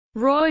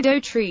Roy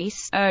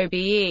Dotrice,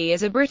 OBE,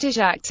 is a British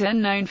actor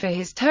known for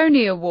his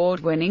Tony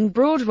Award-winning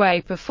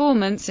Broadway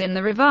performance in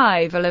the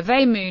revival of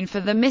A Moon for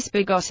the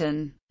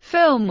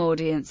Misbegotten.Film.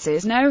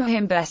 Audiences know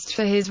him best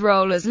for his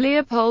role as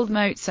Leopold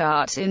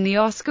Mozart in the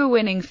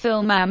Oscar-winning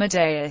film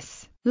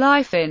Amadeus.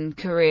 Life and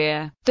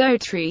career.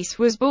 Dotrice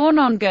was born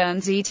on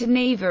Guernsey to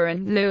Neva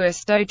and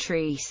Louis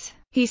Dotrice.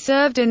 He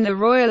served in the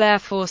Royal Air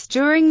Force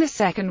during the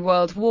Second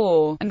World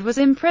War, and was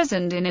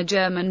imprisoned in a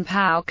German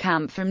POW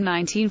camp from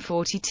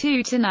 1942 to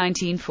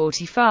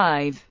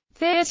 1945.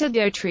 Theatre.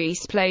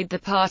 Dotrice played the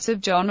part of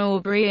John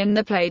Aubrey in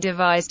the play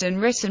devised and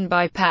written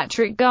by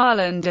Patrick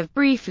Garland of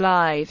Brief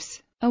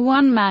Lives, a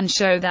one-man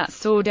show that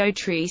saw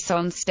Dotrice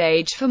on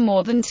stage for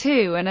more than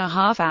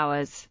 2.5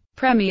 hours.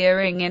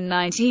 Premiering in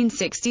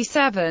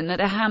 1967 at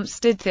a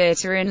Hampstead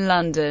Theatre in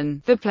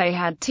London, the play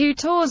had 2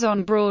 tours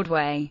on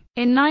Broadway.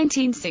 In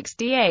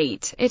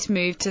 1968, it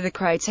moved to the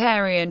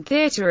Criterion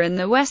Theatre in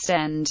the West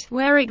End,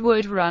 where it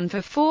would run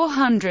for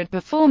 400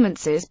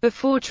 performances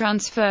before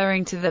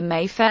transferring to the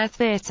Mayfair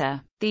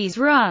Theatre. These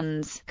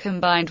runs,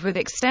 combined with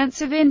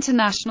extensive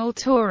international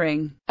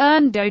touring,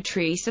 earned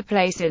Dotrice a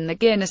place in the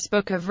Guinness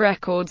Book of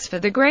Records for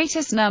the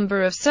greatest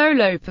number of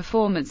solo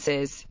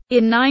performances.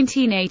 In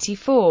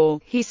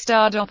 1984, he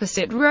starred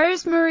opposite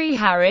Rosemary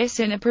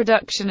Harris in a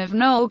production of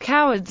Noel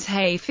Coward's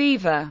Hay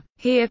Fever.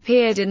 He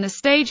appeared in the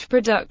stage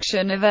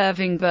production of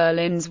Irving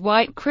Berlin's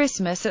White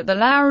Christmas at the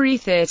Lowry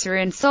Theatre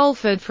in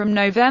Salford from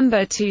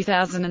November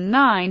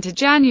 2009 to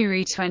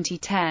January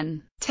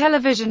 2010.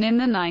 Television. In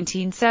the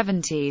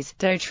 1970s,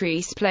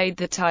 Dotrice played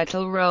the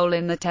title role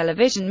in the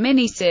television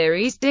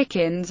miniseries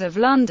Dickens of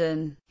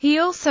London. He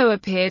also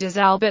appeared as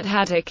Albert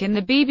Haddock in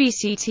the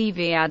BBC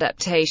TV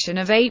adaptation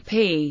of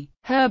A.P.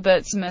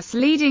 Herbert's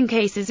Misleading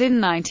Cases in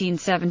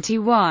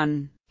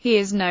 1971. He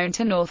is known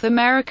to North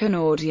American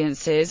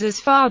audiences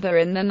as father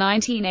in the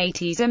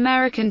 1980s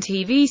American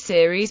TV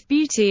series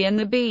Beauty and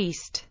the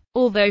Beast.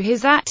 Although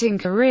his acting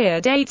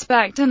career dates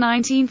back to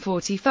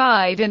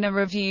 1945 in a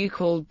revue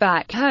called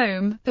Back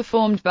Home,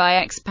 performed by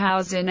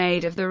ex-POWs in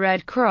aid of the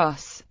Red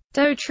Cross,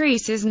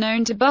 Dotrice is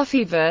known to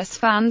Buffyverse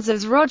fans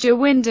as Roger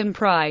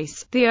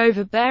Wyndham-Pryce, the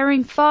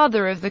overbearing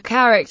father of the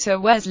character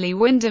Wesley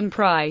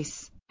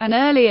Wyndham-Pryce. An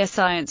earlier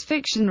science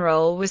fiction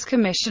role was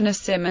Commissioner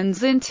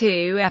Simmons in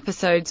 2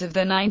 episodes of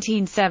the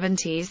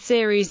 1970s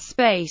series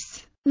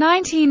Space.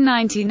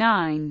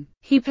 1999.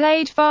 He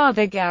played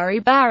Father Gary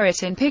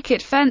Barrett in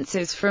Picket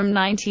Fences from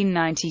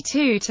 1992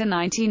 to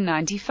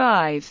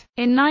 1995.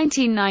 In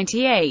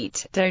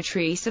 1998,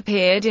 Dotrice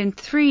appeared in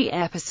 3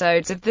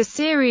 episodes of the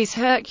series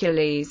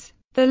Hercules: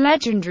 The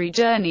Legendary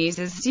Journeys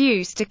as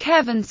Zeus to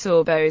Kevin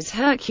Sorbo's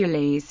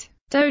Hercules.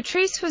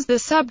 Dotrice was the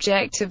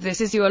subject of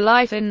This Is Your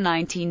Life in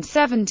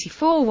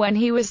 1974 when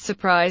he was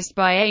surprised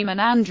by Eamon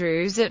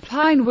Andrews at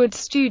Pinewood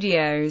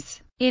Studios.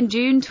 In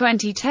June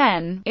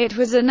 2010, it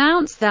was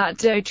announced that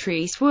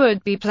Dotrice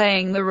would be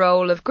playing the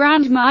role of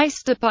Grand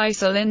Maester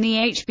Pycelle in the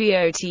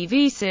HBO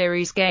TV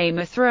series Game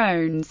of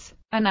Thrones,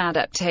 an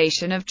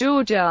adaptation of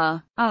George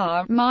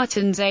R.R.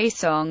 Martin's A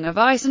Song of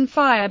Ice and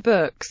Fire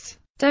books.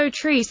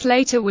 Dotrice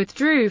later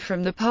withdrew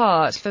from the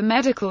part for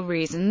medical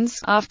reasons,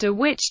 after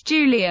which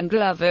Julian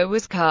Glover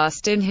was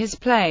cast in his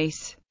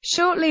place.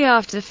 Shortly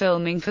after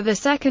filming for the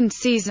 2nd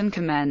season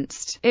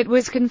commenced, it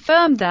was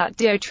confirmed that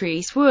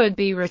Dotrice would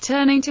be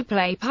returning to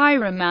play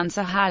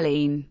Pyromancer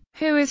Helene,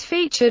 who is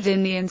featured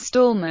in the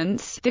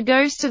installments The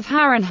Ghost of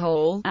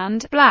Harrenhal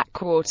and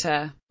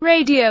Blackwater.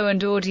 Radio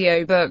and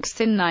audiobooks.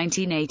 In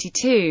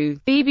 1982,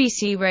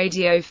 BBC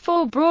Radio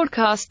 4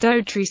 broadcast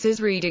Dotrice's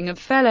reading of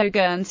fellow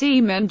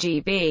Guernseyman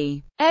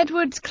G.B.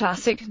 Edwards'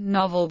 classic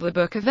novel The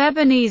Book of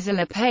Ebenezer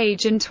Le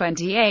Page and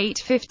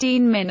 28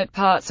 15-minute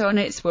parts on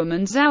its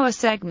Woman's Hour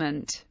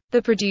segment.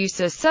 The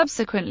producer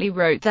subsequently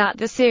wrote that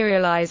the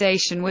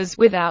serialization was,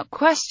 without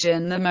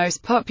question, the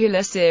most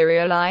popular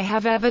serial I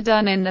have ever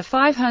done in the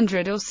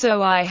 500 or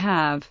so I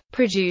have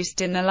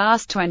produced in the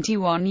last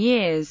 21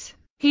 years.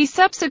 He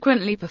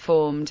subsequently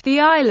performed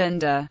The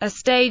Islander, a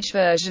stage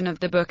version of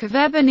The Book of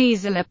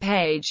Ebenezer Le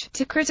Page,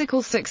 to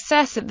critical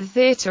success at the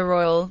Theatre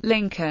Royal,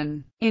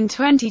 Lincoln. In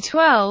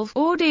 2012,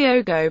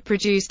 AudioGo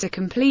produced a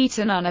complete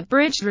and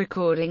unabridged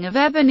recording of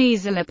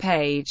Ebenezer Le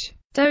Page.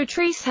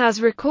 Dotrice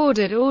has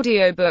recorded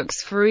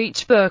audiobooks for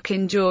each book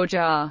in George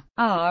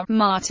R.R.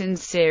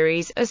 Martin's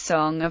series, A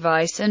Song of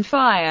Ice and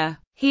Fire.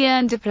 He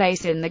earned a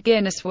place in the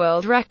Guinness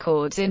World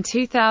Records in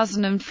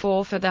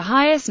 2004 for the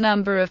highest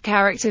number of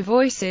character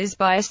voices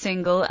by a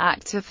single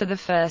actor for the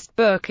first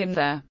book in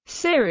the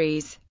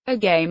series, A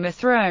Game of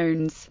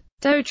Thrones.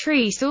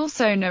 Dotrice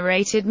also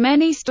narrated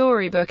many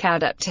storybook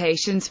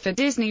adaptations for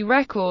Disney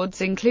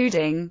Records,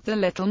 including The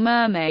Little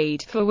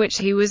Mermaid, for which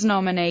he was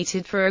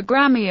nominated for a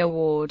Grammy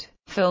Award.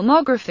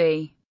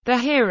 Filmography: The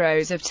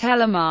Heroes of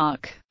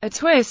Telemark, A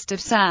Twist of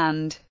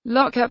Sand,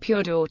 Lock Up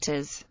Your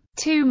Daughters,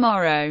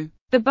 Tomorrow,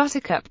 The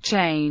Buttercup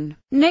Chain,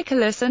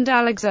 Nicholas and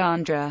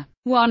Alexandra,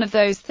 One of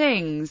Those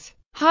Things,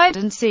 Hide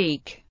and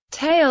Seek,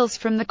 Tales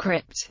from the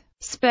Crypt,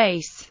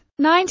 Space,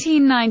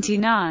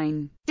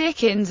 1999.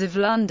 Dickens of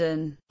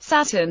London.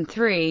 Saturn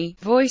III.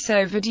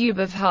 Voiceover dub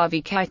of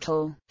Harvey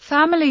Keitel.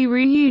 Family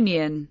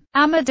Reunion.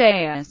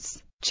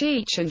 Amadeus.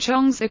 Cheech and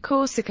Chong's The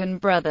Corsican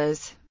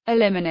Brothers.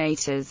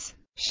 Eliminators.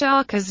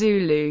 Shaka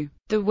Zulu.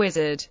 The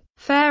Wizard.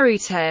 Fairy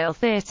Tale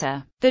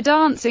Theatre. The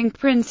Dancing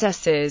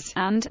Princesses,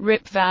 and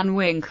Rip Van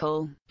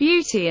Winkle.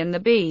 Beauty and the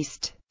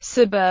Beast.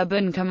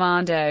 Suburban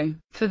Commando.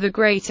 For the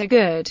Greater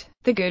Good.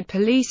 The Good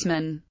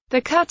Policeman.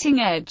 The Cutting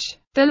Edge.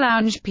 The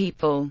Lounge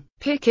People.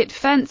 Picket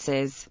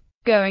Fences.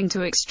 Going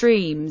to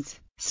Extremes.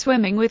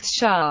 Swimming with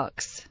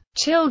Sharks.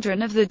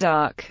 Children of the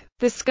Dark.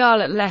 The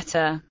Scarlet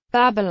Letter.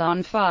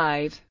 Babylon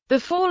 5. The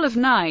Fall of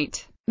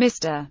Night.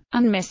 Mr.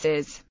 and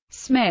Mrs.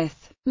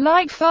 Smith.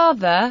 Like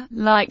Father,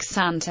 Like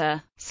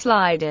Santa.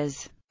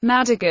 Sliders.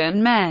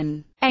 Madigan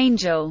Men.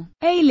 Angel.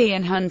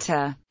 Alien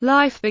Hunter.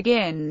 Life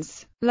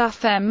Begins. La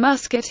Femme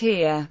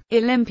Musketeer.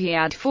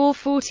 Olympiad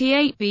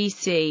 448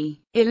 BC.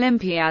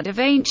 Olympiad of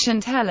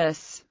Ancient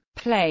Hellas.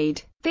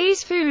 Played.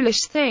 These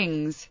Foolish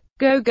Things.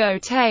 Go-Go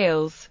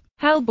Tales.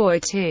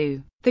 Hellboy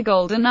 2. The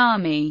Golden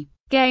Army.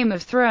 Game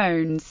of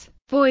Thrones.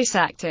 Voice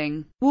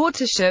acting.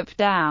 Watership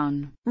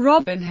Down.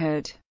 Robin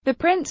Hood. The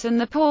Prince and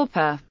the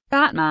Pauper.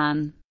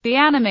 Batman. The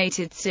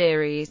Animated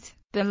Series.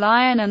 The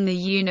Lion and the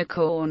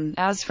Unicorn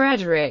as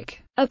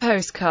Frederick. A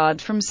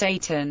Postcard from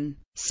Satan.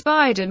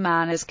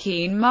 Spider-Man as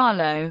Keen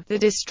Marlowe, the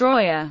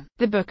Destroyer.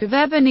 The Book of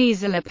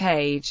Ebenezer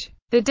LePage.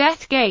 The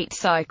Death Gate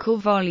Cycle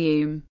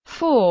Volume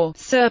 4.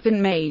 Serpent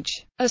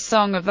Mage. A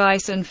Song of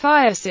Ice and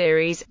Fire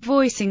series,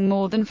 voicing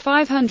more than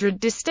 500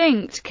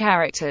 distinct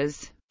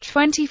characters.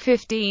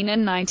 2015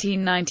 and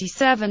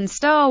 1997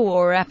 Star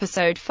Wars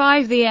Episode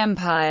 5 The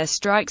Empire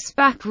Strikes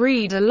Back.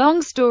 Read a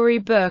long story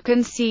book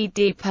and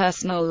CD.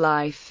 Personal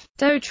life.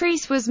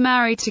 Dotrice was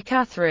married to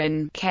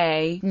Catherine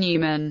K.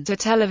 Newman, a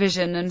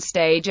television and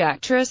stage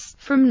actress,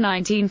 from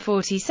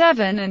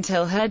 1947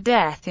 until her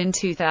death in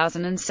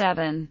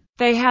 2007.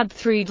 They had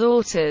 3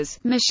 daughters,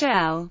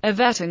 Michelle,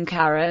 Yvette and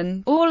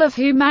Karen, all of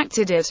whom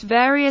acted at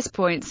various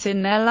points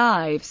in their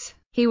lives.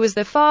 He was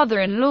the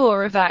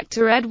father-in-law of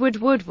actor Edward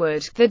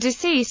Woodward, the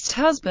deceased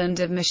husband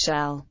of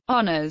Michelle.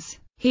 Honours.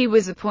 He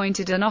was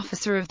appointed an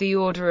Officer of the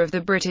Order of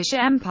the British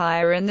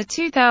Empire in the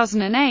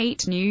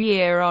 2008 New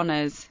Year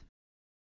Honours.